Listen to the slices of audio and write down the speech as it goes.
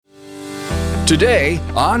Today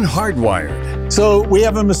on Hardwired. So we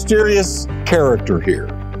have a mysterious character here.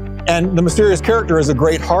 And the mysterious character is a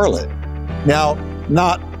great harlot. Now,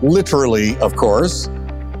 not literally, of course.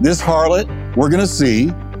 This harlot, we're going to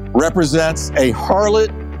see, represents a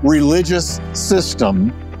harlot religious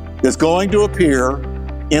system that's going to appear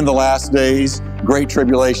in the last days, Great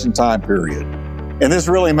Tribulation time period. And this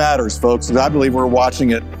really matters, folks, because I believe we're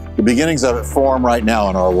watching it, the beginnings of it form right now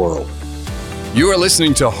in our world. You are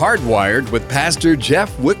listening to Hardwired with Pastor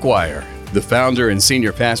Jeff Wickwire, the founder and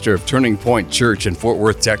senior pastor of Turning Point Church in Fort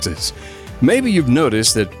Worth, Texas. Maybe you've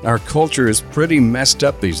noticed that our culture is pretty messed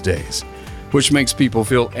up these days, which makes people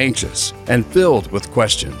feel anxious and filled with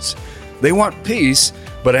questions. They want peace,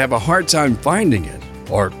 but have a hard time finding it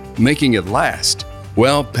or making it last.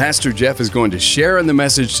 Well, Pastor Jeff is going to share in the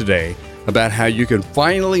message today about how you can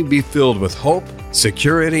finally be filled with hope,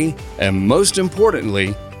 security, and most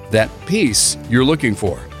importantly, that peace you're looking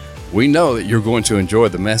for. We know that you're going to enjoy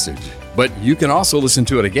the message, but you can also listen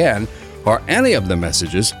to it again or any of the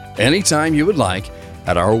messages anytime you would like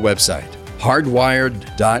at our website,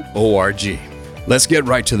 hardwired.org. Let's get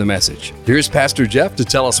right to the message. Here's Pastor Jeff to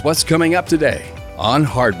tell us what's coming up today on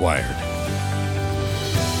Hardwired.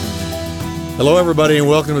 Hello, everybody, and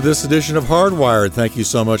welcome to this edition of Hardwired. Thank you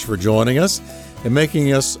so much for joining us and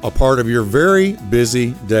making us a part of your very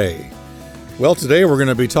busy day. Well, today we're going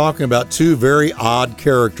to be talking about two very odd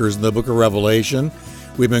characters in the book of Revelation.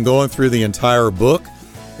 We've been going through the entire book,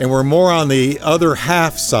 and we're more on the other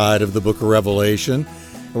half side of the book of Revelation.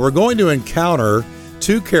 And we're going to encounter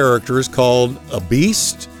two characters called a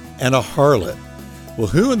beast and a harlot. Well,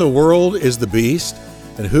 who in the world is the beast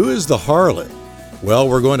and who is the harlot? Well,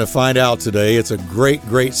 we're going to find out today. It's a great,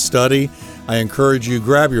 great study. I encourage you,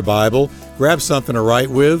 grab your Bible, grab something to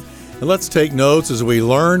write with, and let's take notes as we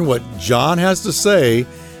learn what John has to say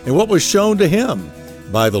and what was shown to him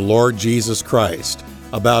by the Lord Jesus Christ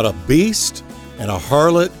about a beast and a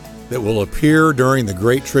harlot that will appear during the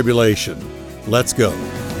Great Tribulation. Let's go.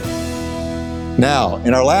 Now,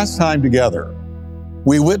 in our last time together,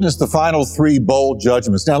 we witnessed the final three bold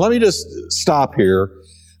judgments. Now, let me just stop here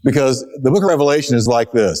because the book of Revelation is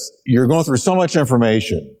like this. You're going through so much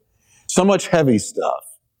information, so much heavy stuff,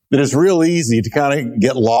 that it's real easy to kind of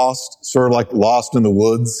get lost, sort of like lost in the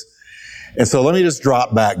woods. And so let me just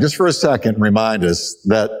drop back just for a second and remind us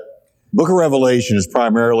that the book of Revelation is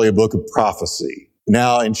primarily a book of prophecy.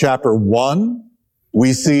 Now, in chapter 1,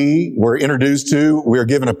 we're introduced to, we're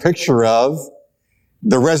given a picture of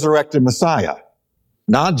the resurrected Messiah.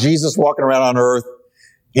 Not Jesus walking around on earth,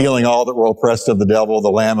 healing all that were oppressed of the devil,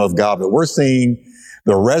 the Lamb of God, but we're seeing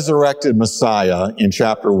the resurrected Messiah in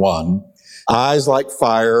chapter 1. Eyes like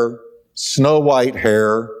fire, snow white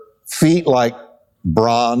hair, feet like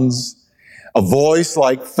bronze, a voice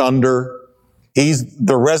like thunder. He's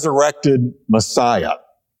the resurrected Messiah.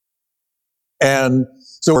 And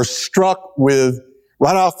so we're struck with,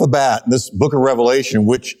 right off the bat, this book of Revelation,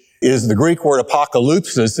 which is the Greek word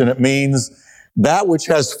apocalypsis, and it means that which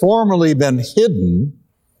has formerly been hidden,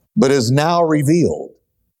 but is now revealed.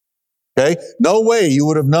 Okay? No way you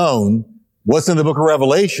would have known what's in the book of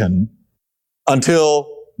Revelation until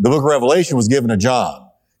the book of Revelation was given to John,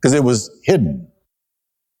 because it was hidden.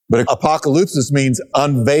 But apocalypsis means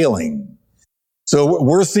unveiling. So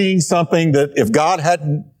we're seeing something that if God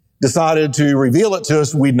hadn't decided to reveal it to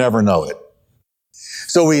us, we'd never know it.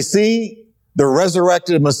 So we see the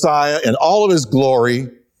resurrected Messiah in all of his glory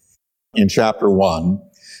in chapter 1.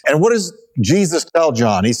 And what does Jesus tell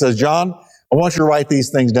John? He says, John, I want you to write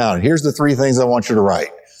these things down. Here's the three things I want you to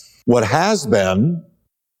write. What has been,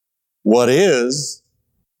 what is,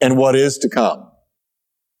 and what is to come.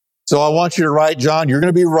 So I want you to write, John, you're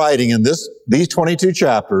going to be writing in these 22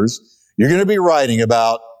 chapters, you're going to be writing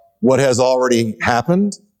about what has already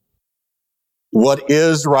happened, what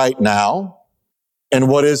is right now, and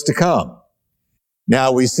what is to come.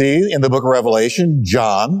 Now we see in the book of Revelation,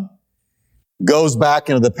 John goes back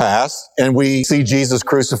into the past, and we see Jesus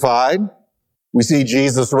crucified, we see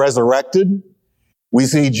Jesus resurrected, we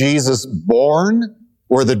see Jesus born,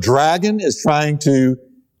 where the dragon is trying to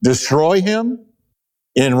destroy him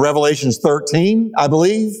in Revelation 13, I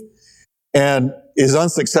believe, and is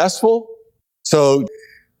unsuccessful. So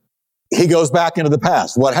he goes back into the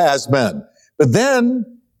past, what has been. But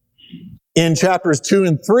then in chapters 2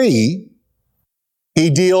 and 3, he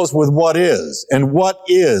deals with what is. And what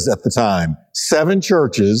is at the time? 7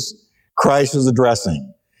 churches Christ is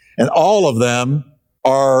addressing. And all of them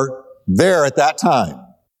are there at that time.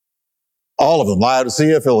 All of them.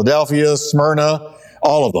 Laodicea, Philadelphia, Smyrna,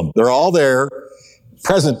 all of them. They're all there,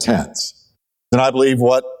 present tense. And I believe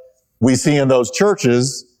what we see in those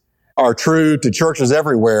churches are true to churches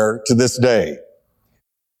everywhere to this day.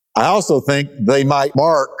 I also think they might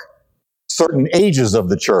mark certain ages of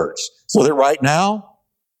the church, so that right now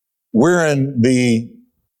we're in the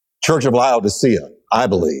Church of Laodicea, I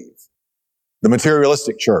believe, the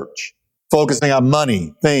materialistic church, focusing on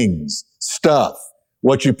money, things, stuff,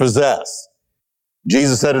 what you possess.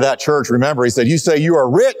 Jesus said to that church, remember, he said, you say you are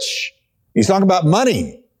rich. He's talking about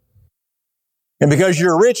money. And because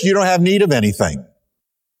you're rich, you don't have need of anything.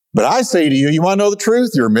 But I say to you, you want to know the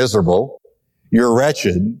truth? You're miserable. You're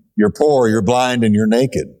wretched. You're poor. You're blind and you're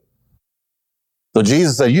naked. So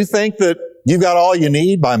Jesus said, you think that you've got all you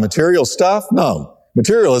need by material stuff? No.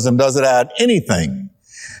 Materialism doesn't add anything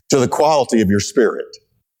to the quality of your spirit.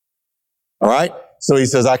 All right? So he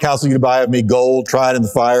says, I counsel you to buy of me gold, tried in the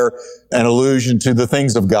fire, an allusion to the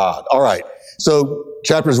things of God. All right. So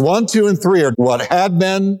chapters 1, 2, and 3 are what had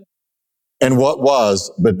been and what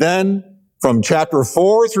was. But then from chapter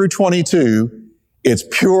 4 through 22, it's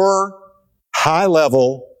pure,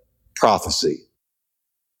 high-level prophecy.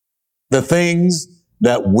 The things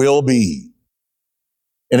that will be.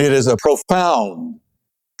 And it is a profound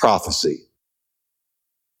prophecy.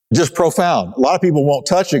 Just profound. A lot of people won't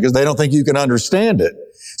touch it because they don't think you can understand it.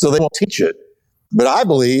 So they won't teach it. But I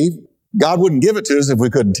believe God wouldn't give it to us if we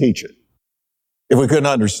couldn't teach it. If we couldn't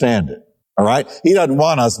understand it. All right? He doesn't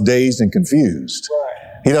want us dazed and confused.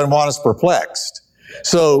 He doesn't want us perplexed.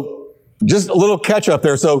 So just a little catch up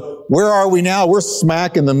there. So where are we now? We're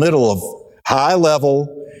smack in the middle of high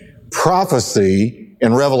level prophecy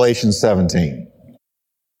in Revelation 17.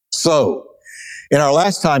 So in our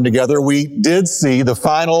last time together, we did see the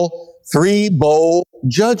final 3 bowl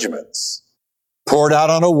judgments poured out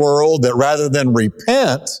on a world that rather than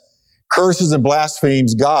repent, curses and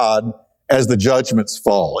blasphemes God as the judgments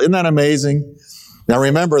fall. Isn't that amazing? Now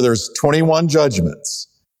remember, there's 21 judgments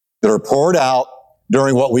that are poured out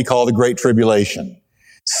during what we call the Great Tribulation.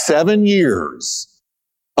 7 years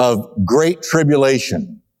of Great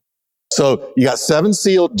Tribulation. So you got 7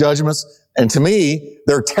 sealed judgments, and to me,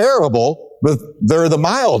 they're terrible, but they're the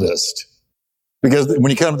mildest. Because when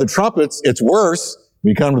you come to the trumpets, it's worse. When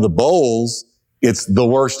you come to the bowls, it's the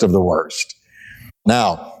worst of the worst.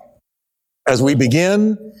 Now, as we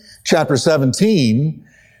begin chapter 17,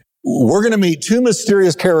 we're going to meet 2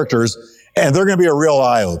 mysterious characters, and they're going to be a real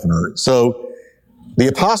eye-opener. So the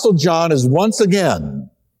Apostle John is once again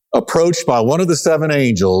approached by one of the 7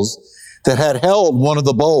 angels that had held one of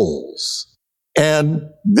the bowls. And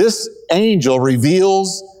this angel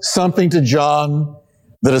reveals something to John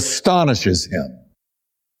that astonishes him.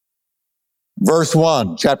 Verse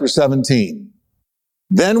 1, chapter 17.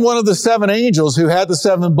 Then one of the 7 angels who had the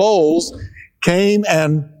 7 bowls came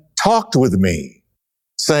and talked with me,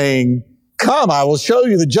 saying, come, I will show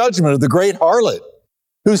you the judgment of the great harlot,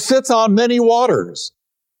 who sits on many waters,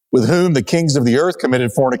 with whom the kings of the earth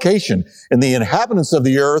committed fornication, and the inhabitants of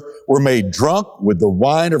the earth were made drunk with the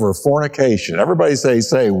wine of her fornication. Everybody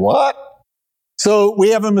say what? So we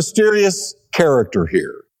have a mysterious character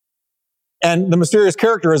here. And the mysterious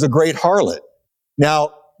character is a great harlot.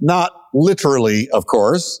 Now, not literally, of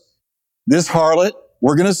course. This harlot,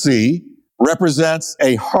 we're going to see, represents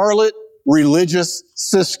a harlot religious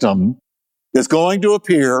system that's going to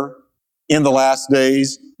appear in the last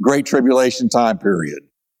days, Great Tribulation time period.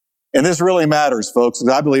 And this really matters, folks,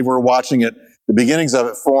 because I believe we're watching it, the beginnings of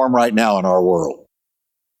it form right now in our world.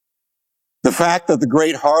 The fact that the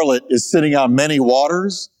great harlot is sitting on many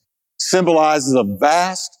waters symbolizes a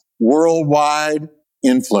vast worldwide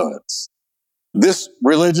influence. This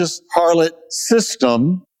religious harlot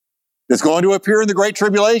system that's going to appear in the Great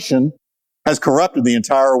Tribulation has corrupted the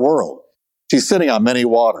entire world. She's sitting on many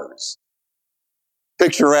waters.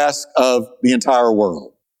 Picturesque of the entire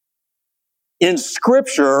world. In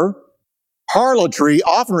Scripture, harlotry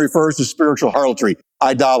often refers to spiritual harlotry,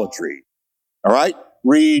 idolatry. All right?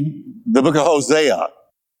 Read the book of Hosea,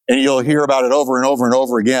 and you'll hear about it over and over and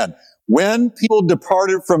over again. When people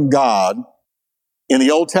departed from God in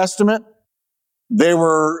the Old Testament, they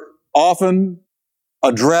were often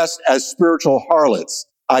addressed as spiritual harlots,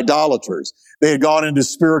 idolaters. They had gone into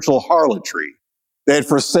spiritual harlotry. They had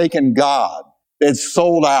forsaken God. They had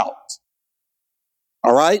sold out.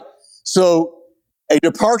 All right? So a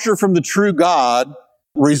departure from the true God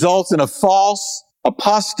results in a false,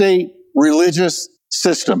 apostate religious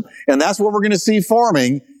system. And that's what we're going to see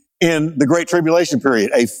forming in the Great Tribulation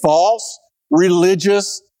period. A false,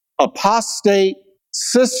 religious, apostate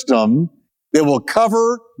system that will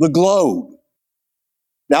cover the globe.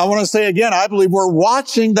 Now, I want to say again, I believe we're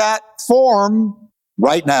watching that form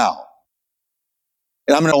right now.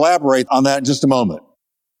 And I'm going to elaborate on that in just a moment.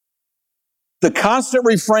 The constant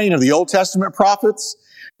refrain of the Old Testament prophets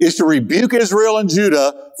is to rebuke Israel and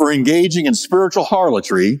Judah for engaging in spiritual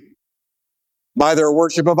harlotry by their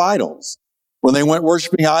worship of idols. When they went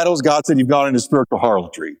worshiping idols, God said, you've gone into spiritual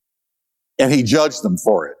harlotry. And he judged them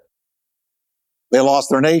for it. They lost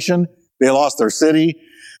their nation. They lost their city.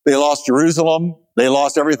 They lost Jerusalem. They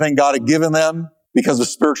lost everything God had given them because of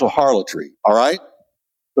spiritual harlotry. All right?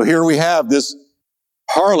 So here we have this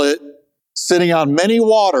harlot sitting on many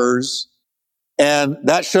waters, and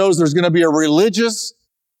that shows there's going to be a religious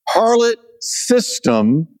harlot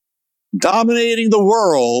system dominating the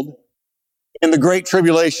world in the Great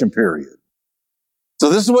Tribulation period. So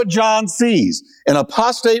this is what John sees, an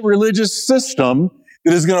apostate religious system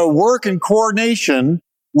that is going to work in coordination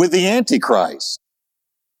with the Antichrist.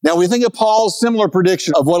 Now we think of Paul's similar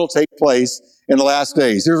prediction of what will take place in the last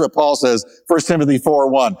days. Here's what Paul says, 1 Timothy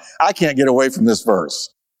 4:1. I can't get away from this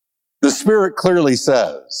verse. The Spirit clearly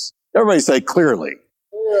says, everybody say clearly.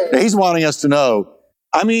 Now, he's wanting us to know,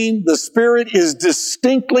 the Spirit is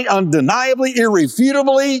distinctly, undeniably,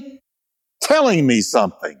 irrefutably telling me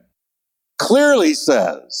something. Clearly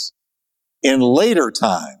says, in latter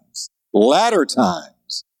times,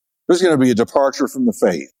 there's going to be a departure from the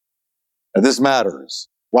faith. And this matters.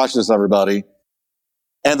 Watch this, everybody.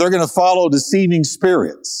 And they're going to follow deceiving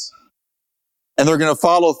spirits. And they're going to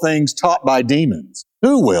follow things taught by demons.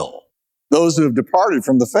 Who will? Those who have departed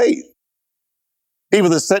from the faith. People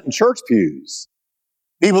that sit in church pews.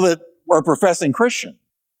 People that are professing Christian.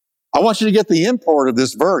 I want you to get the import of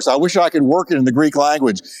this verse. I wish I could work it in the Greek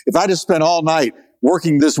language. If I just spent all night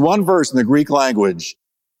working this one verse in the Greek language,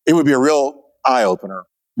 it would be a real eye-opener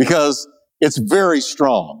because it's very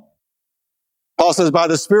strong. Paul says, by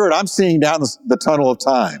the Spirit, I'm seeing down the tunnel of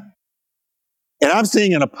time. And I'm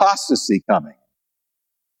seeing an apostasy coming.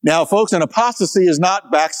 Now, folks, an apostasy is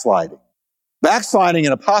not backsliding. Backsliding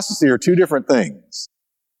and apostasy are two different things.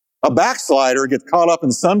 A backslider gets caught up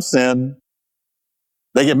in some sin.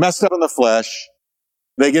 They get messed up in the flesh.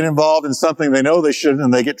 They get involved in something they know they shouldn't,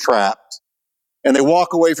 and they get trapped. And they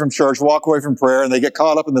walk away from church, walk away from prayer, and they get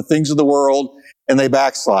caught up in the things of the world, and they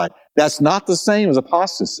backslide. That's not the same as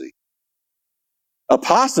apostasy.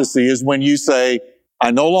 Apostasy is when you say,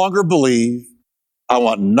 I no longer believe. I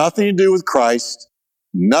want nothing to do with Christ,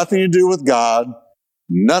 nothing to do with God,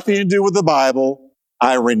 nothing to do with the Bible.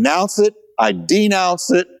 I renounce it. I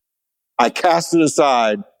denounce it. I cast it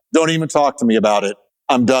aside. Don't even talk to me about it.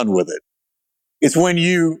 I'm done with it. It's when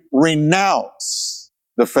you renounce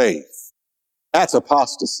the faith. That's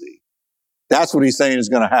apostasy. That's what he's saying is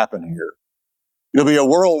going to happen here. It'll be a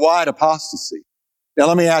worldwide apostasy. Now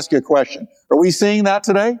let me ask you a question. Are we seeing that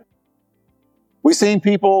today? We seeing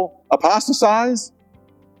people apostatize?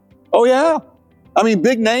 Oh yeah.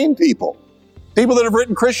 Big name people. People that have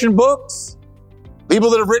written Christian books. People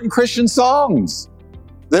that have written Christian songs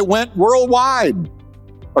that went worldwide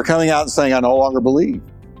are coming out and saying, I no longer believe.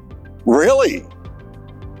 Really?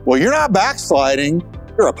 Well, you're not backsliding,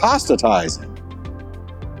 you're apostatizing.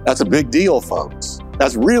 That's a big deal, folks.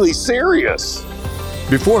 That's really serious.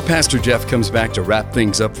 Before Pastor Jeff comes back to wrap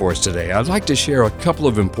things up for us today, I'd like to share a couple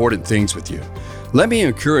of important things with you. Let me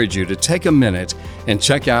encourage you to take a minute and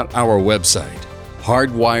check out our website,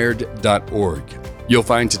 hardwired.org. You'll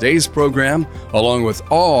find today's program along with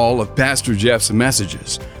all of Pastor Jeff's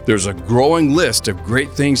messages. There's a growing list of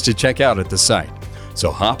great things to check out at the site.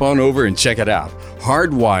 So hop on over and check it out,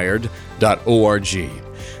 hardwired.org.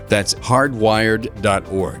 That's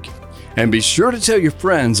hardwired.org. And be sure to tell your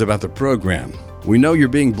friends about the program. We know you're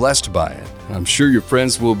being blessed by it. I'm sure your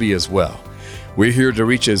friends will be as well. We're here to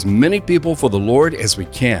reach as many people for the Lord as we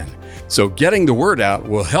can. So getting the word out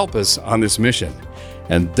will help us on this mission.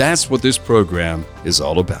 And that's what this program is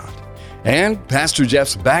all about. And Pastor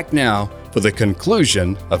Jeff's back now for the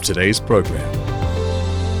conclusion of today's program.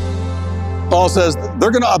 Paul says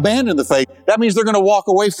they're going to abandon the faith. That means they're going to walk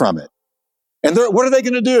away from it. And what are they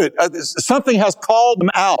going to do? Something has called them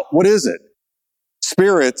out. What is it?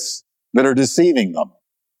 Spirits that are deceiving them.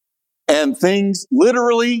 And things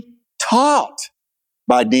literally taught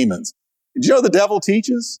by demons. Did you know the devil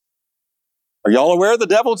teaches? Are y'all aware the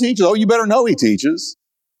devil teaches? Oh, you better know he teaches.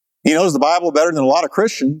 He knows the Bible better than a lot of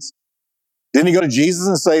Christians. Didn't he go to Jesus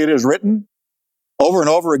and say it is written? Over and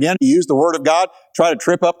over again, he used the Word of God, try to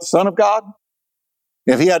trip up the Son of God.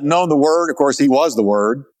 If he had known the Word, of course, he was the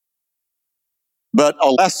Word. But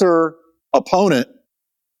a lesser opponent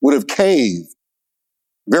would have caved,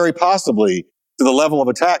 very possibly, to the level of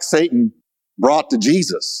attack Satan brought to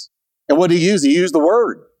Jesus. And what did he use? He used the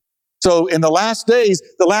Word. So in the last days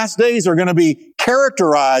are going to be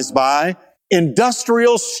characterized by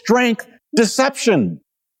industrial strength deception.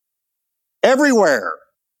 Everywhere.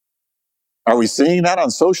 Are we seeing that on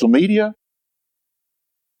social media?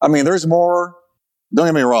 I mean, there's more. Don't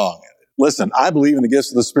get me wrong. Listen, I believe in the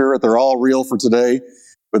gifts of the Spirit. They're all real for today.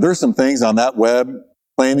 But there's some things on that web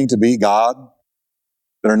claiming to be God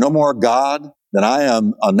that are no more God than I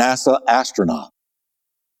am a NASA astronaut.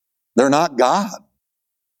 They're not God.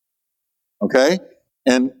 Okay?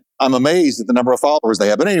 And I'm amazed at the number of followers they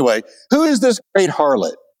have. But anyway, who is this great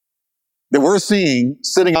harlot that we're seeing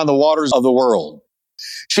sitting on the waters of the world?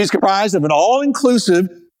 She's comprised of an all-inclusive,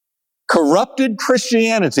 corrupted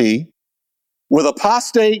Christianity with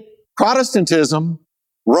apostate Protestantism,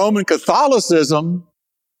 Roman Catholicism,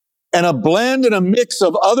 and a blend and a mix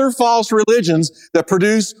of other false religions that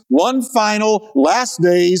produce one final, last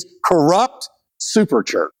days, corrupt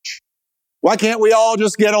superchurch. Why can't we all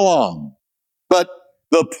just get along? But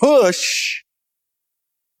the push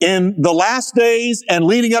in the last days and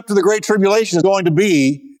leading up to the Great Tribulation is going to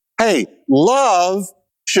be, hey, love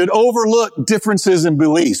should overlook differences in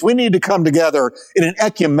beliefs. We need to come together in an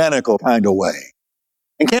ecumenical kind of way.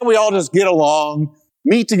 And can't we all just get along,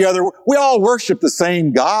 meet together? We all worship the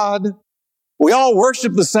same God. We all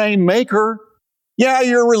worship the same Maker. Yeah,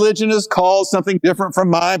 your religion is called something different from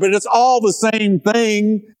mine, but it's all the same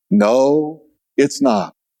thing. No, it's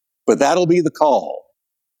not. But that'll be the call.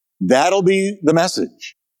 That'll be the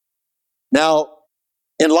message. Now,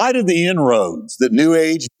 in light of the inroads that New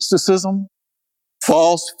Age mysticism,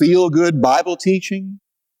 false feel-good Bible teaching,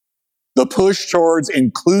 the push towards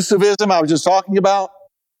inclusivism I was just talking about,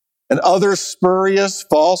 and other spurious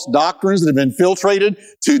false doctrines that have infiltrated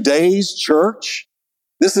today's church,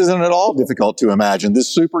 this isn't at all difficult to imagine.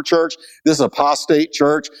 This super church, this apostate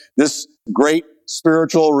church, this great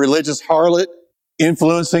spiritual religious harlot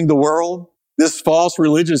influencing the world, this false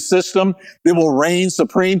religious system that will reign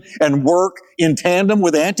supreme and work in tandem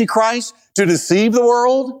with Antichrist to deceive the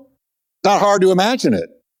world. It's not hard to imagine it.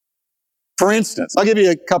 For instance, I'll give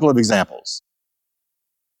you a couple of examples.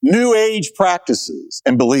 New Age practices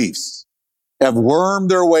and beliefs have wormed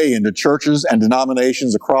their way into churches and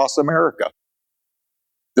denominations across America.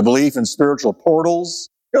 The belief in spiritual portals,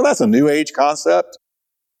 that's a New Age concept.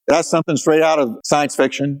 That's something straight out of science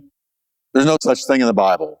fiction. There's no such thing in the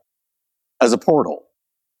Bible as a portal.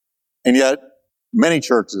 And yet, many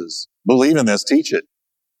churches believe in this, teach it.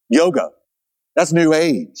 Yoga, that's New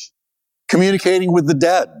Age. Communicating with the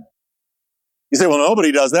dead. You say, well,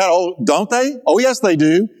 nobody does that. Oh, don't they? Oh, yes, they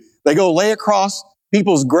do. They go lay across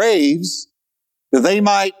people's graves that they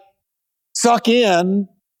might suck in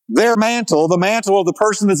their mantle, the mantle of the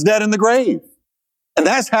person that's dead in the grave. And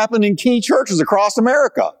that's happened in key churches across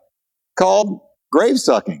America called grave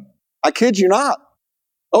sucking. I kid you not.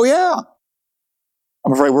 Oh, yeah.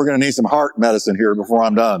 I'm afraid we're going to need some heart medicine here before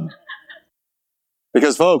I'm done.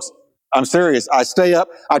 Because, folks, I'm serious. I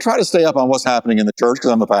try to stay up on what's happening in the church because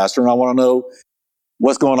I'm a pastor and I want to know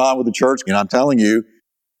what's going on with the church. And I'm telling you,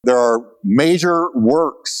 there are major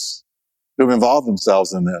works who have involved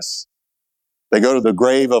themselves in this. They go to the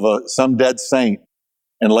grave of some dead saint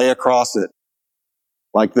and lay across it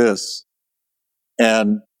like this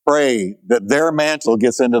and pray that their mantle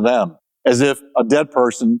gets into them, as if a dead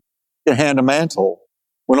person can hand a mantle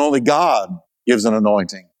when only God gives an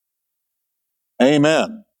anointing.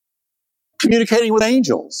 Amen. Communicating with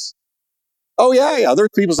angels. Oh, yeah. There's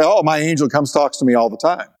people say, oh, my angel comes talks to me all the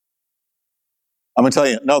time. I'm going to tell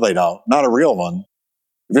you, no, they don't. Not a real one.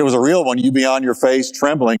 If it was a real one, you'd be on your face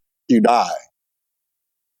trembling, you die.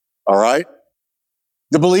 All right?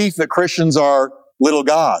 The belief that Christians are little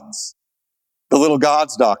gods. The little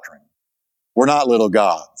gods doctrine. We're not little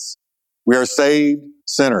gods. We are saved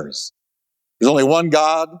sinners. There's only one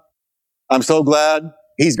God. I'm so glad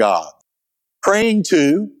He's God. Praying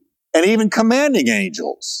to and even commanding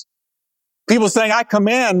angels. People saying, I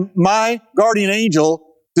command my guardian angel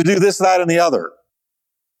to do this, that, and the other.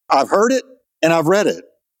 I've heard it and I've read it.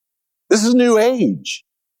 This is New Age.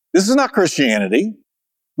 This is not Christianity,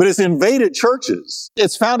 but it's invaded churches.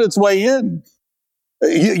 It's found its way in.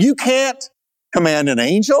 You can't command an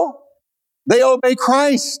angel. They obey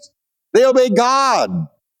Christ. They obey God.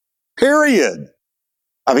 Period.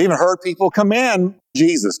 I've even heard people command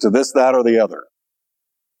Jesus to this, that, or the other.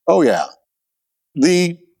 Oh, yeah.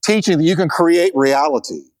 The teaching that you can create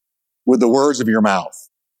reality with the words of your mouth.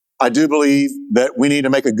 I do believe that we need to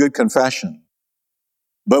make a good confession,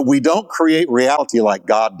 but we don't create reality like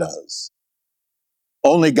God does.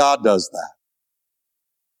 Only God does that.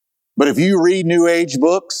 But if you read New Age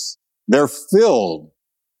books, they're filled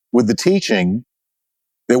with the teaching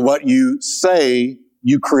that what you say,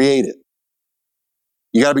 you created.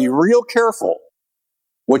 You got to be real careful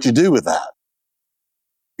what you do with that.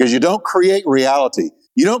 Because you don't create reality.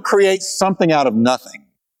 You don't create something out of nothing.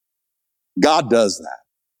 God does that.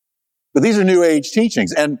 But these are New Age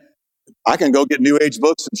teachings, and I can go get New Age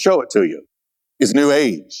books and show it to you. It's New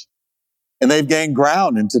Age. And they've gained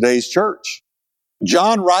ground in today's church.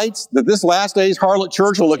 John writes that this last days harlot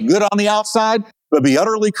church will look good on the outside, but be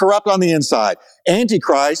utterly corrupt on the inside.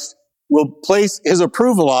 Antichrist will place his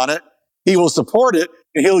approval on it. He will support it,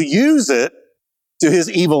 and he'll use it to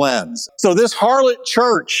his evil ends. So this harlot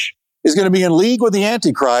church is going to be in league with the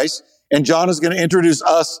Antichrist, and John is going to introduce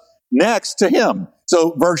us next to him.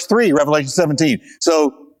 So verse 3, Revelation 17.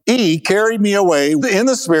 So he carried me away in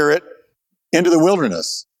the Spirit into the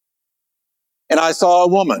wilderness. And I saw a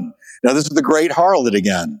woman. Now this is the great harlot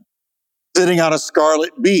again, sitting on a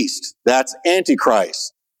scarlet beast. That's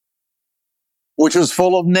Antichrist, which was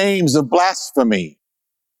full of names of blasphemy,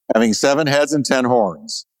 having 7 heads and 10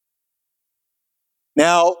 horns.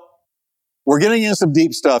 Now, we're getting into some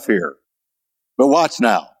deep stuff here, but watch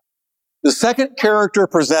now. The second character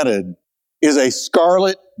presented is a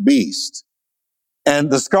scarlet beast. And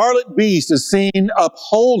the scarlet beast is seen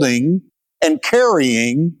upholding and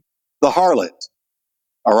carrying the harlot.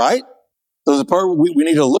 All right? So the part we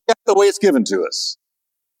need to look at the way it's given to us.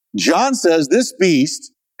 John says this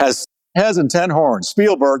beast has 7 heads and 10 horns.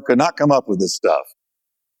 Spielberg could not come up with this stuff.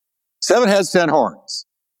 7 heads, 10 horns.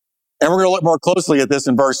 And we're going to look more closely at this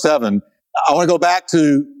in verse 7. I want to go back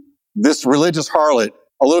to this religious harlot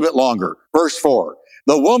a little bit longer. Verse 4.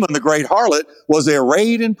 The woman, the great harlot, was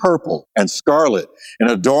arrayed in purple and scarlet and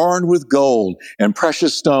adorned with gold and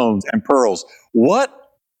precious stones and pearls. What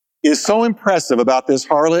is so impressive about this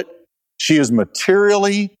harlot? She is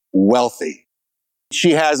materially wealthy.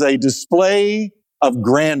 She has a display of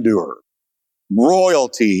grandeur,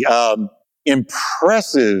 royalty,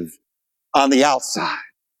 impressive on the outside.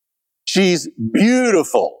 She's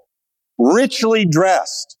beautiful, richly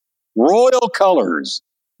dressed, royal colors,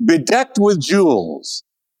 bedecked with jewels.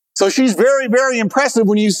 So she's very, very impressive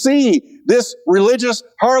when you see this religious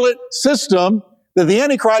harlot system that the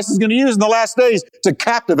Antichrist is going to use in the last days to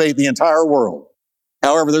captivate the entire world.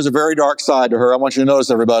 However, there's a very dark side to her. I want you to notice,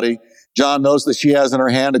 everybody. John knows that she has in her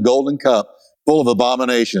hand a golden cup full of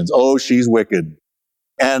abominations. Oh, she's wicked.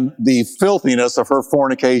 And the filthiness of her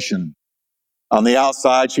fornication. On the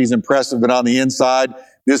outside, she's impressive, but on the inside,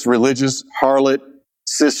 this religious harlot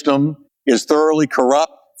system is thoroughly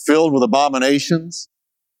corrupt, filled with abominations.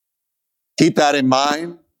 Keep that in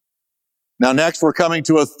mind. Now, next, we're coming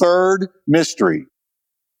to a third mystery.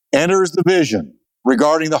 Enters the vision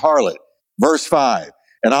regarding the harlot. Verse 5.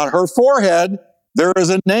 And on her forehead, there is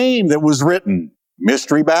a name that was written,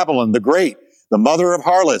 Mystery Babylon the Great, the mother of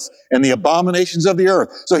harlots and the abominations of the earth.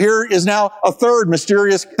 So here is now a third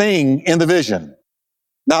mysterious thing in the vision.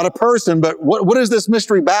 Not a person, but what is this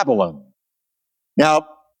mystery Babylon? Now,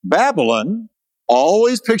 Babylon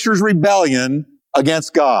always pictures rebellion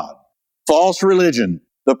against God, false religion,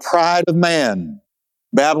 the pride of man.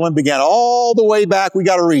 Babylon began all the way back. We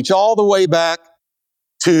got to reach all the way back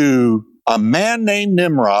to a man named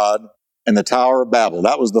Nimrod and the Tower of Babel.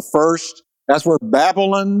 That was the first. That's where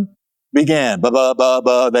Babylon began.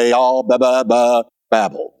 They all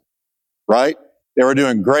babbled. Right? They were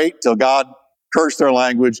doing great till God cursed their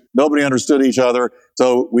language. Nobody understood each other.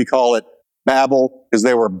 So we call it Babel because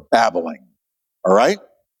they were babbling. All right?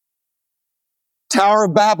 Tower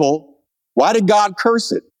of Babel, why did God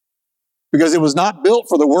curse it? Because it was not built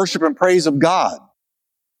for the worship and praise of God,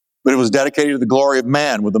 but it was dedicated to the glory of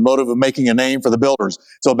man with the motive of making a name for the builders.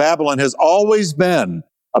 So Babylon has always been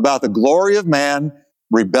about the glory of man,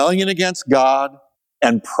 rebellion against God,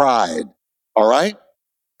 and pride. All right?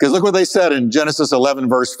 Because look what they said in Genesis 11,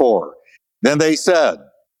 verse 4. Then they said,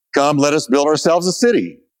 come, let us build ourselves a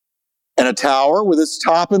city and a tower with its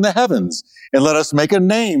top in the heavens, and let us make a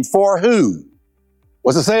name for who?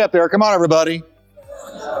 What's it say up there? Come on, everybody.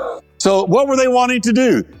 So what were they wanting to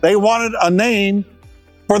do? They wanted a name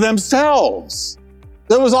for themselves.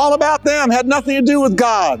 It was all about them, had nothing to do with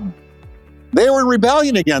God. They were in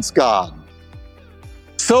rebellion against God.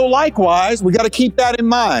 So likewise, we got to keep that in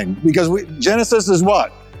mind, because Genesis is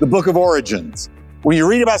what? The book of origins. When you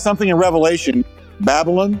read about something in Revelation,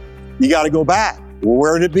 Babylon, you got to go back. Well,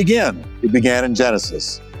 where did it begin? It began in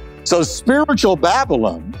Genesis. So spiritual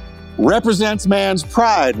Babylon represents man's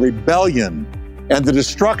pride, rebellion, and the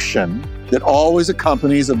destruction that always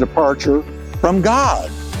accompanies a departure from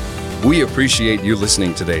God. We appreciate you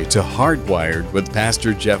listening today to Hardwired with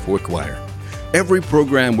Pastor Jeff Wickwire. Every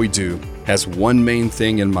program we do has one main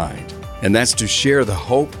thing in mind, and that's to share the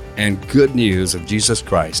hope and good news of Jesus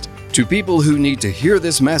Christ to people who need to hear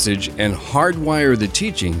this message and hardwire the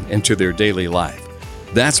teaching into their daily life.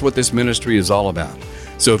 That's what this ministry is all about.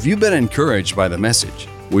 So if you've been encouraged by the message,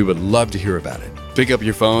 we would love to hear about it. Pick up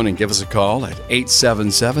your phone and give us a call at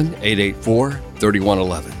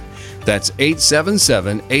 877-884-3111. That's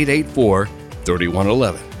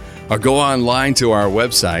 877-884-3111. Or go online to our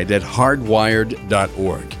website at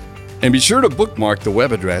hardwired.org. And be sure to bookmark the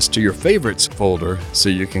web address to your favorites folder so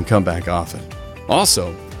you can come back often.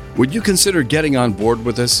 Also, would you consider getting on board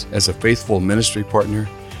with us as a faithful ministry partner?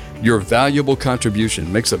 Your valuable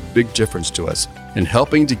contribution makes a big difference to us in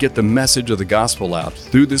helping to get the message of the gospel out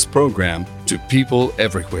through this program to people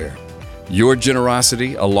everywhere. Your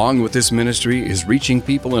generosity, along with this ministry, is reaching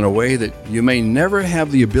people in a way that you may never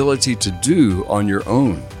have the ability to do on your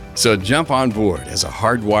own. So jump on board as a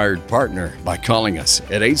Hardwired partner by calling us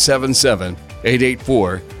at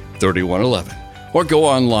 877-884-3111 or go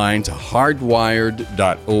online to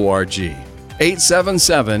hardwired.org,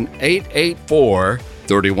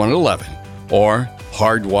 877-884-3111 or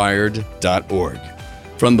hardwired.org.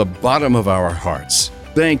 From the bottom of our hearts,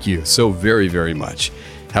 thank you so very, very much.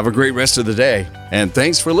 Have a great rest of the day, and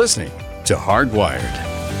thanks for listening to Hardwired.